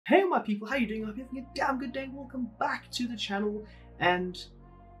Hey my people, how you doing? I hope you're having a damn good day. Welcome back to the channel. And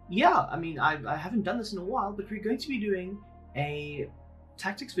yeah, I haven't done this in a while, but we're going to be doing a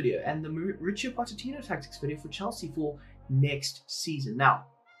tactics video and the Mauricio Pochettino tactics video for Chelsea for next season. Now,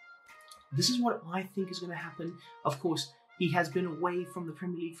 this is what I think is going to happen. Of course, he has been away from the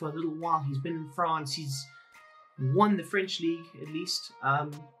Premier League for a little while. He's been in France. He's won the French league at least.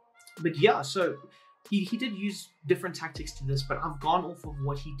 But yeah, so he did use different tactics to this, but I've gone off of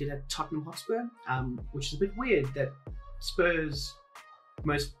what he did at Tottenham Hotspur, which is a bit weird that Spurs'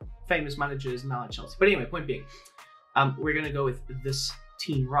 most famous manager is now at Chelsea. But anyway, point being, we're going to go with this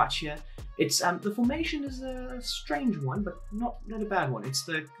team right here. It's the formation is a strange one, but not a bad one. It's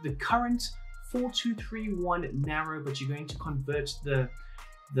the current 4-2-3-1 narrow, but you're going to convert the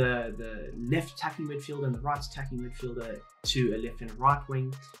left attacking midfielder and the right attacking midfielder to a left and a right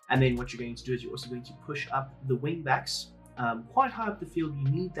wing. And then what you're going to do is you're also going to push up the wing backs quite high up the field. You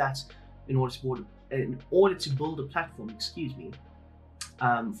need that in order to build a platform,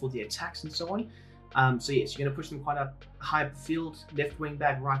 for the attacks and so on. So yes, you're going to push them quite high up the field. Left wing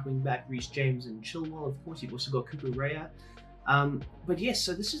back, right wing back, Reece James and Chilwell. Of course, you've also got Cucurella. But yes,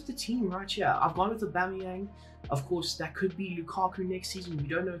 so this is the team right here. I've gone with Aubameyang. Of course, that could be Lukaku next season. We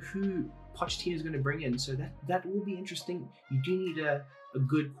don't know who Pochettino is going to bring in, so that will be interesting. You do need a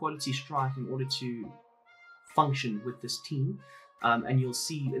good quality strike in order to function with this team. And you'll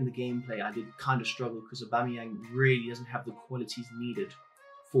see in the gameplay, I did kind of struggle because Aubameyang really doesn't have the qualities needed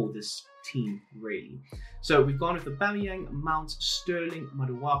for this team, really. So we've gone with Aubameyang, Mount, Sterling,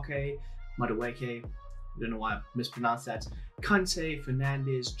 Madueke. I don't know why I mispronounced that. Kante,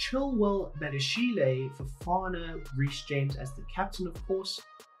 Fernandes, Chilwell, Badashile, Fofana, Reece James as the captain, of course.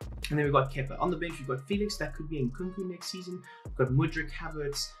 And then we've got Kepa. On the bench, we've got Felix, that could be Nkunku next season. We've got Mudryk,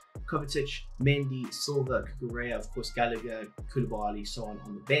 Havertz, Kovacic, Mendy, Silva, Cucurella, of course, Gallagher, Koulibaly, so on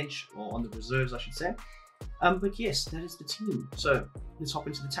the bench, or on the reserves, I should say. But yes, that is the team. So let's hop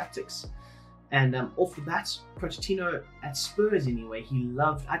into the tactics. And off the bat, Pochettino at Spurs anyway, he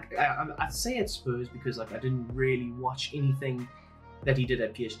loved, I'd say at Spurs because I didn't really watch anything that he did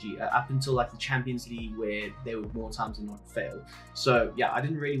at PSG up until the Champions League where they would more times than not fail. So yeah, I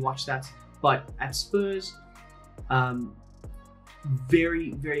didn't really watch that. But at Spurs,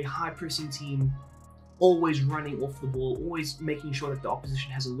 very, very high pressing team, always running off the ball, always making sure that the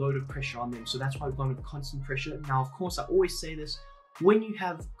opposition has a load of pressure on them. So that's why we've gone with constant pressure. Now, of course, I always say this, when you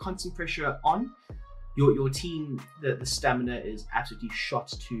have constant pressure on, your team, the stamina is absolutely shot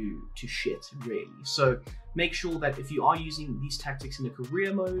to shit, really. So make sure that if you are using these tactics in a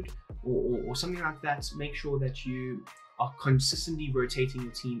career mode or something like that, make sure that you are consistently rotating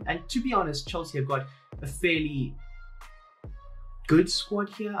your team. And to be honest, Chelsea have got a fairly good squad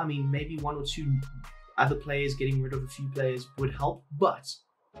here. I mean, maybe one or two other players, getting rid of a few players would help, but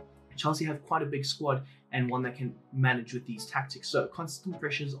Chelsea have quite a big squad and one that can manage with these tactics. So constant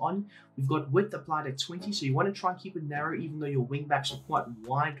pressure is on. We've got width applied at 20, so you want to try and keep it narrow, even though your wing backs are quite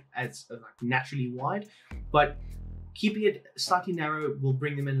wide, as naturally wide. But keeping it slightly narrow will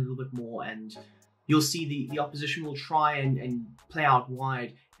bring them in a little bit more, and you'll see the opposition will try and play out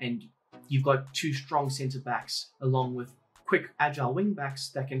wide, and you've got two strong centre backs along with quick, agile wing backs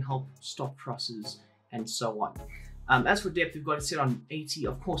that can help stop crosses and so on. As for depth, we've got it set on 80.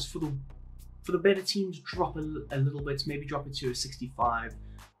 Of course, for the better teams, drop a little bit, maybe drop it to a 65.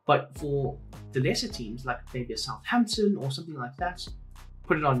 But for the lesser teams, like maybe a Southampton or something like that,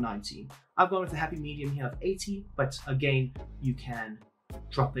 put it on 90. I've gone with a happy medium here of 80, but again, you can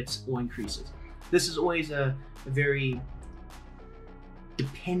drop it or increase it. This is always a very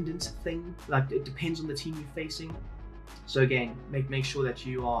dependent thing. It depends on the team you're facing. So again, make sure that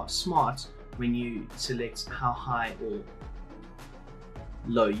you are smart when you select how high or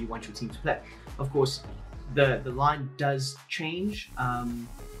low you want your team to play. Of course, the line does change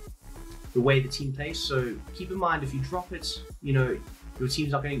the way the team plays, so keep in mind if you drop it, your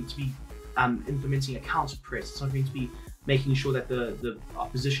team's not going to be implementing a counter press. It's not going to be making sure that the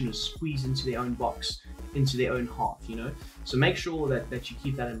opposition is squeezed into their own box, into their own half, So make sure that you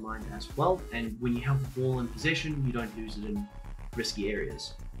keep that in mind as well, and when you have the ball in possession, you don't lose it in risky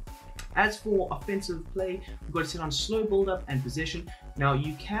areas. As for offensive play, we've got it set on slow build-up and possession. Now,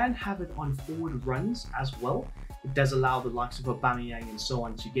 you can have it on forward runs as well. It does allow the likes of Aubameyang and so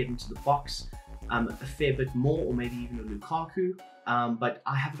on to get into the box a fair bit more, or maybe even a Lukaku. But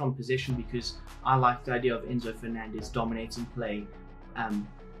I have it on possession because I like the idea of Enzo Fernandez dominating play,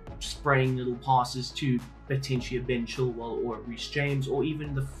 spraying little passes to potentially a Ben Chilwell or a Reece James, or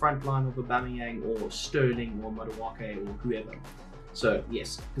even the front line of Aubameyang or Sterling or Madueke or whoever. So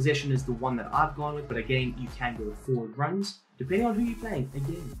yes, possession is the one that I've gone with, but again, you can go with forward runs, depending on who you're playing.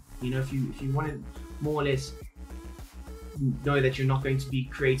 Again, you know, if you want to more or less know that you're not going to be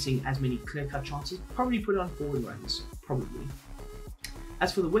creating as many clear-cut chances, probably put it on forward runs, probably.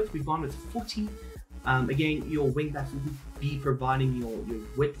 As for the width, we've gone with 40. Again, your wingbacks will be providing your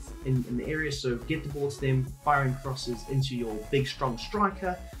width in the area, so get the ball to them, firing crosses into your big, strong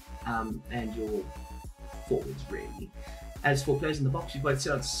striker, and your forwards, really. As for players in the box, you've got it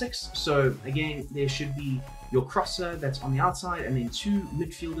set on 6, so again, there should be your crosser that's on the outside, and then 2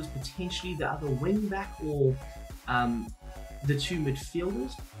 midfielders, potentially the other wingback, or the 2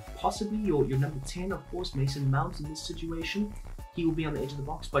 midfielders, possibly your number 10, of course, Mason Mount in this situation. He will be on the edge of the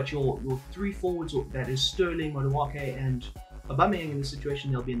box, but your 3 forwards, that is Sterling, Madueke, and Aubameyang in this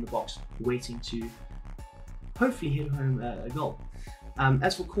situation, they'll be in the box waiting to hopefully hit home a goal.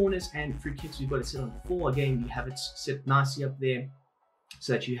 As for corners and free kicks, we've got it set on 4. Again, you have it set nicely up there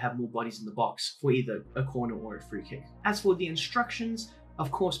so that you have more bodies in the box for either a corner or a free kick. As for the instructions,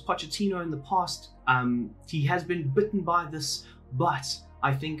 of course, Pochettino in the past, he has been bitten by this, but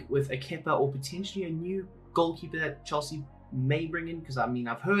I think with a Kepa or potentially a new goalkeeper that Chelsea may bring in, because I mean,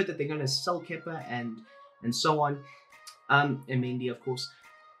 I've heard that they're going to sell Kepa and so on, and Mendy, of course.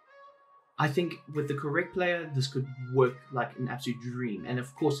 I think with the correct player, this could work like an absolute dream. And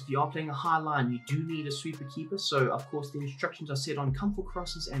of course, if you are playing a high line, you do need a sweeper keeper. So of course, the instructions are set on comfort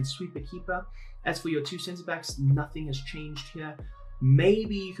crosses and sweeper keeper. As for your 2 centre backs, nothing has changed here.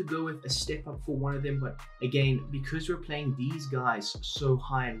 Maybe you could go with a step up for one of them, but again, because we're playing these guys so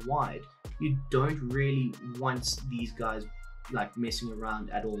high and wide, you don't really want these guys like messing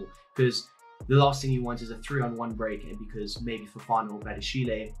around at all, because the last thing you want is a 3-on-1 break, and because maybe Fofana or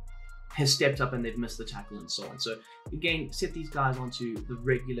Badiashile has stepped up and they've missed the tackle and so on. So again, set these guys onto the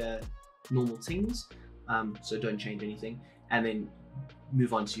regular normal things, so don't change anything, and then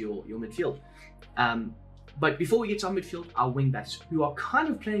move on to your midfield. But before we get to our midfield, our wingbacks, who are kind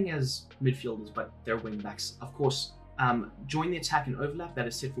of playing as midfielders, but they're wingbacks, of course, join the attack and overlap. That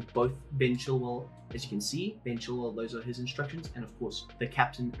is set for both Ben Chilwell, as you can see. Ben Chilwell, those are his instructions, and of course, the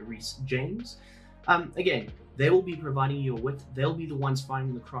captain, Reece James. Again, they will be providing you your width. They'll be the ones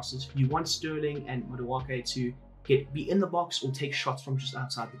firing the crosses. You want Sterling and Madueke to be in the box or take shots from just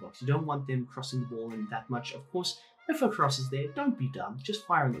outside the box. You don't want them crossing the ball in that much. Of course, if a cross is there, don't be dumb. Just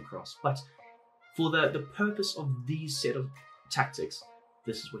fire on the cross. But for the purpose of these set of tactics,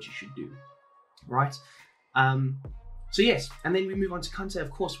 this is what you should do, right? So yes, and then we move on to Kante,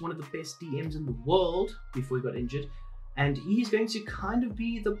 of course, one of the best DMs in the world before he got injured. And he's going to kind of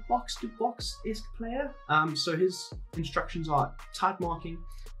be the box-to-box-esque player. So his instructions are tight marking,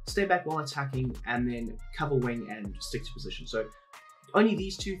 stay back while attacking, and then cover wing and stick to position. So only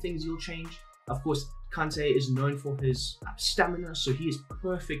these 2 things you'll change. Of course, Kante is known for his stamina, so he is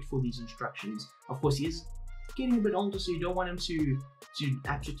perfect for these instructions. Of course, he is getting a bit older, so you don't want him to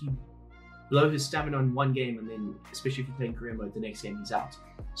absolutely blow his stamina in one game, and then, especially if you're playing career mode, the next game he's out.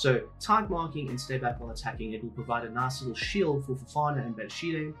 So tight marking and stay back while attacking, it will provide a nice little shield for Fofana and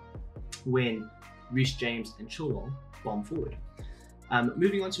Badiashile when Reece James and Chilwell bomb forward.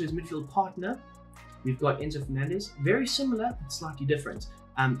 Moving on to his midfield partner, we've got Enzo Fernandez. Very similar, but slightly different.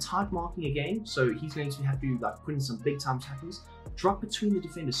 Tight marking again, so he's going to have to like put in some big time tackles, drop between the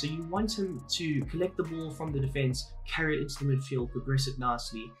defenders. So you want him to collect the ball from the defense, carry it into the midfield, progress it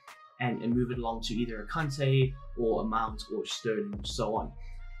nicely, and move it along to either a Kante or a Mount or Sterling or so on.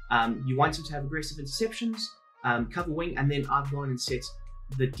 You want him to have aggressive interceptions, cover wing, and then I've gone and set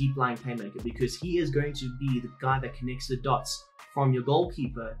the deep lying playmaker, because he is going to be the guy that connects the dots from your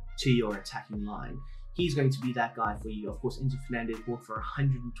goalkeeper to your attacking line. He's going to be that guy for you. Of course, Enzo Fernandez bought for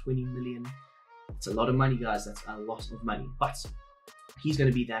 120 million. It's a lot of money, guys. That's a lot of money. But he's going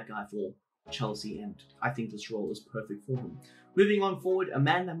to be that guy for Chelsea, and I think this role is perfect for him. Moving on forward, a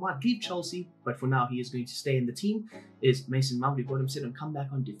man that might leave Chelsea, but for now he is going to stay in the team, is Mason Mount. We've got him set on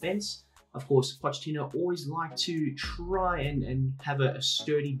comeback on defense. Of course, Pochettino always liked to try and have a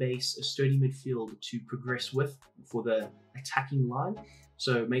sturdy base, a sturdy midfield to progress with for the attacking line.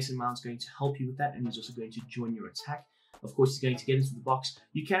 So Mason Mount's going to help you with that, and he's also going to join your attack. Of course, he's going to get into the box.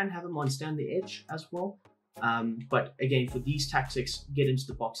 You can have him on stand the edge as well. But again, for these tactics, get into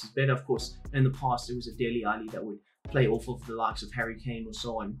the box is better. Of course, in the past, it was a Dele Alli that would play off of the likes of Harry Kane or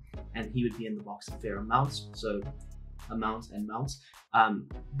so on, and he would be in the box a fair amount. So Mount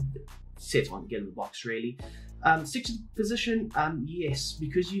set on, get in the box really. Stick to the position, yes,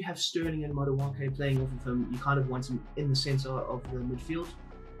 because you have Sterling and Madueke playing off of him, you kind of want him in the center of the midfield,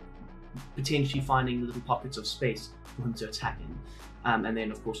 potentially finding little pockets of space for him to attack in. And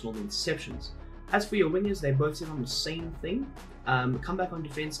then of course normal interceptions. As for your wingers, they both sit on the same thing. Come back on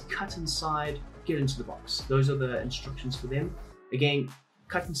defense, cut inside, get into the box. Those are the instructions for them. Again,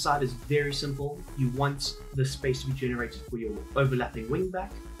 cut inside is very simple. You want the space to be generated for your overlapping wing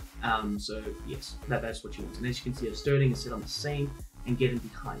back. So yes, that's what you want. And as you can see, Sterling is set on the same and get in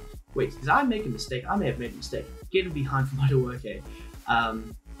behind. Wait, did I make a mistake? I may have made a mistake. Get in behind for Mauricio.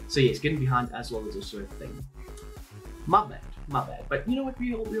 So yes, getting behind as well as also a thing. My bad. But you know what?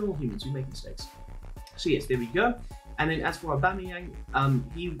 We're all humans. We make mistakes. So yes, there we go. And then as for Aubameyang,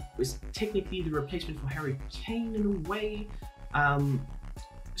 he was technically the replacement for Harry Kane in a way.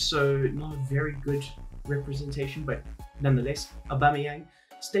 So not a very good representation, but nonetheless, Aubameyang,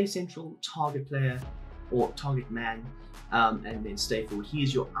 stay central, target player or target man, and then stay forward. He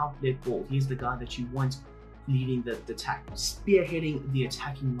is your outlet ball. He is the guy that you want leading the attack, spearheading the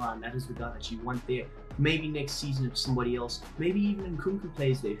attacking line. That is the guy that you want there. Maybe next season if somebody else, maybe even Nkunku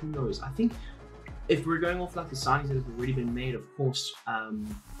plays there, who knows. I think if we're going off like the signings that have already been made, of course,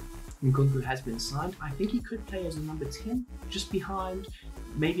 Nkunku has been signed. I think he could play as a number 10, just behind,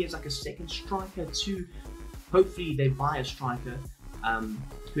 maybe as like a second striker too. Hopefully they buy a striker,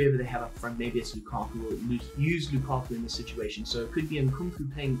 whoever they have up front, maybe it's Lukaku, or use Lukaku in this situation. So it could be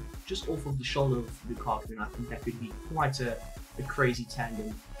Nkunku playing just off of the shoulder of Lukaku, and I think that could be quite a crazy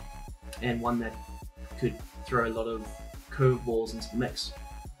tandem, and one that could throw a lot of curveballs into the mix.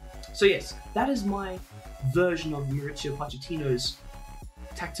 So yes, that is my version of Mauricio Pochettino's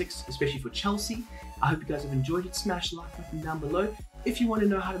tactics, especially for Chelsea. I hope you guys have enjoyed it. Smash the like button down below. If you want to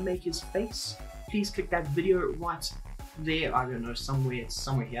know how to make his face, please click that video right there. I don't know,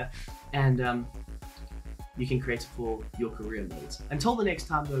 somewhere here, and you can create it for your career mates. Until the next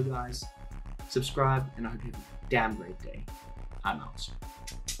time though, guys, subscribe, and I hope you have a damn great day. I'm out.